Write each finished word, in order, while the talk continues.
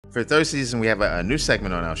For third season, we have a new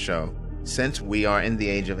segment on our show. Since we are in the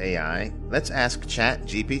age of AI, let's ask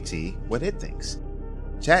GPT what it thinks.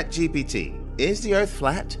 GPT, is the Earth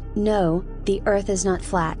flat? No, the Earth is not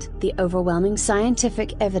flat. The overwhelming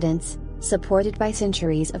scientific evidence, supported by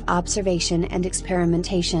centuries of observation and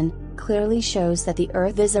experimentation, clearly shows that the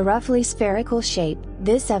Earth is a roughly spherical shape.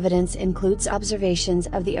 This evidence includes observations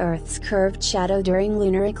of the Earth's curved shadow during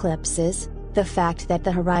lunar eclipses, the fact that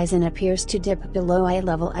the horizon appears to dip below eye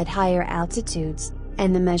level at higher altitudes,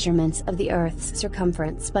 and the measurements of the Earth's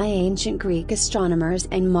circumference by ancient Greek astronomers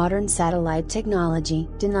and modern satellite technology.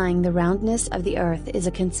 Denying the roundness of the Earth is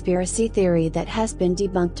a conspiracy theory that has been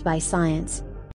debunked by science.